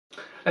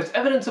as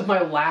evidence of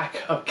my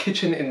lack of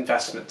kitchen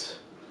investment.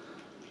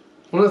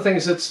 One of the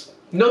things that's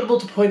notable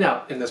to point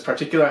out in this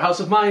particular house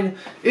of mine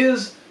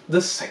is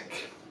the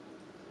sink.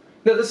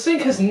 Now, the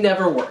sink has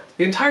never worked.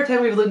 The entire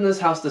time we've lived in this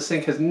house, the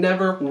sink has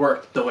never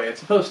worked the way it's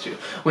supposed to.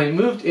 When we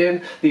moved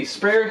in, the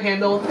sprayer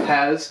handle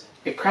has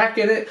a crack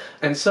in it,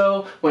 and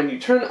so when you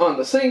turn on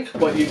the sink,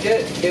 what you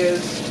get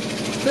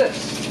is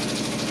this.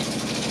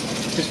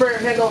 The sprayer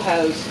handle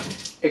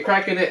has a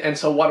crack in it, and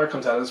so water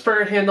comes out of the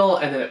sprayer handle,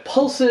 and then it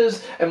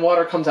pulses, and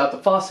water comes out the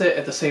faucet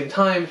at the same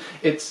time.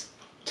 It's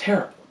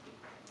terrible.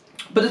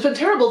 But it's been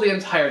terrible the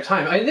entire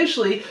time. I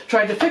initially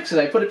tried to fix it.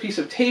 I put a piece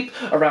of tape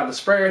around the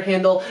sprayer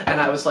handle, and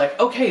I was like,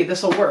 okay,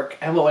 this will work.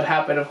 And what would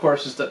happen, of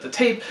course, is that the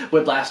tape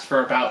would last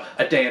for about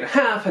a day and a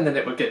half, and then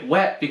it would get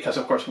wet because,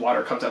 of course,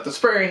 water comes out the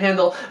sprayer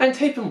handle, and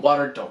tape and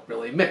water don't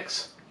really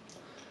mix.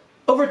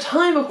 Over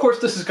time, of course,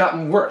 this has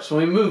gotten worse.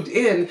 When we moved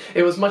in,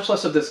 it was much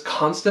less of this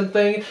constant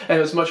thing, and it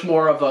was much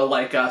more of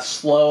a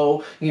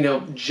slow,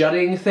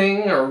 jutting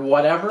thing or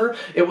whatever.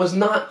 It was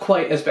not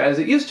quite as bad as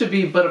it used to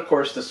be, but of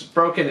course this is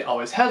broken, it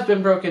always has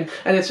been broken,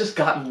 and it's just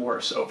gotten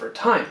worse over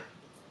time.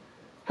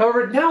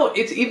 However, now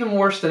it's even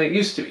worse than it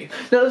used to be.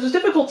 Now, this is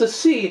difficult to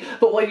see,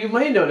 but what you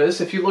might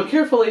notice, if you look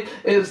carefully,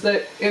 is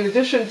that in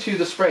addition to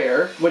the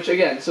sprayer, which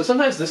again, so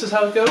sometimes this is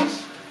how it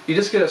goes. You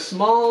just get a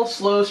small,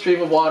 slow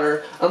stream of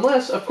water,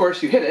 unless, of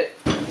course, you hit it,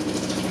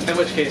 in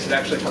which case it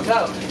actually comes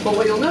out. But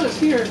what you'll notice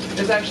here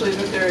is actually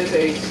that there is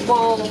a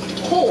small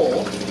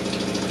hole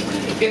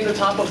in the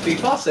top of the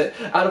faucet,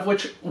 out of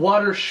which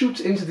water shoots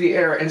into the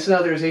air, and so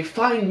now there's a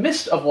fine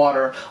mist of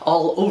water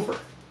all over.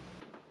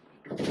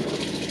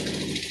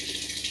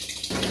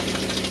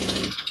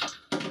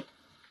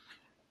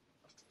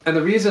 And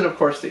the reason, of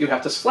course, that you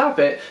have to slap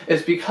it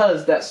is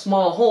because that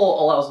small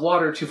hole allows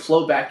water to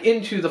flow back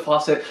into the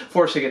faucet,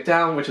 forcing it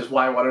down, which is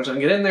why water doesn't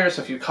get in there,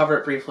 so if you cover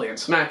it briefly and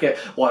smack it,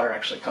 water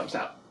actually comes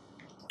out.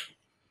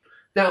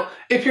 Now,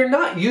 if you're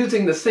not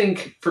using the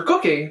sink for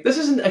cooking, this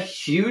isn't a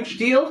huge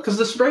deal, because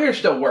the sprayer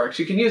still works.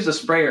 You can use the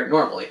sprayer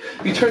normally.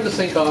 You turn the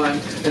sink on,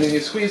 and then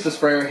you squeeze the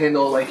sprayer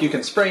handle, you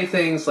can spray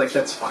things,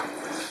 that's fine.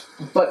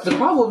 But the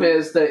problem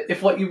is that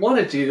if what you want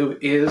to do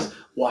is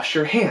wash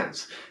your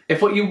hands,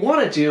 if what you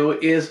want to do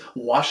is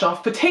wash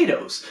off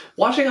potatoes,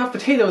 washing off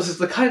potatoes is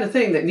the kind of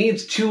thing that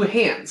needs two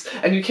hands,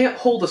 and you can't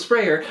hold a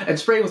sprayer and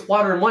spray with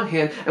water in one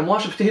hand and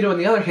wash a potato in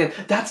the other hand.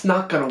 That's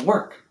not going to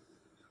work.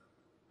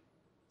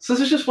 So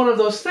this is just one of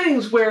those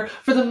things where,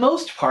 for the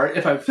most part,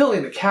 if I'm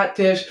filling the cat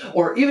dish,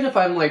 or even if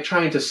I'm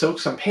trying to soak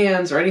some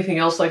pans or anything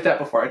else like that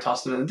before I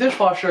toss them in the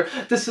dishwasher,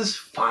 this is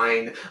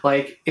fine.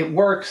 It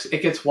works,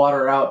 it gets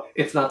water out,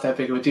 it's not that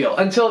big of a deal.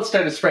 Until it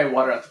started spraying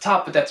water at the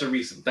top, but that's a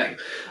recent thing.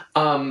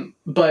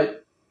 But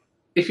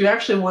if you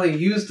actually want to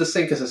use the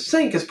sink as a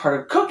sink as part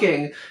of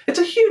cooking, it's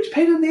a huge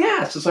pain in the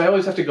ass. So I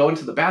always have to go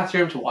into the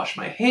bathroom to wash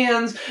my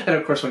hands. And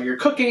of course, when you're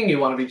cooking, you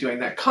want to be doing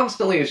that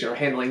constantly as you're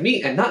handling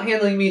meat and not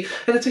handling meat.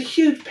 And it's a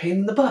huge pain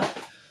in the butt.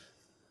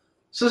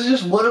 So it's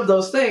just one of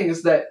those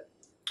things that,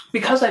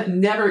 because I've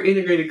never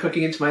integrated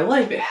cooking into my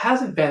life, it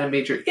hasn't been a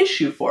major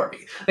issue for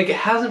me. It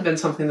hasn't been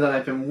something that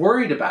I've been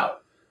worried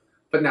about.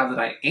 But now that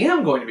I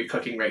am going to be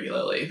cooking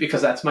regularly,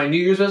 because that's my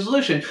New Year's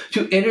resolution,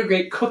 to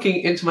integrate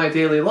cooking into my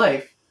daily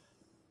life,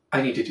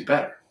 I need to do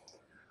better.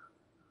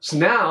 So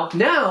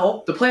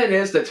now the plan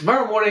is that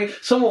tomorrow morning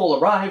someone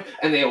will arrive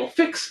and they will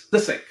fix the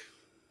sink.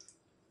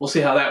 We'll see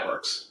how that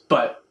works.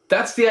 But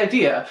that's the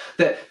idea,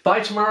 that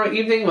by tomorrow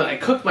evening when I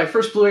cook my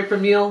first Blue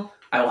Apron meal,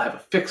 I will have a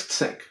fixed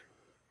sink.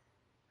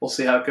 We'll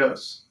see how it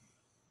goes.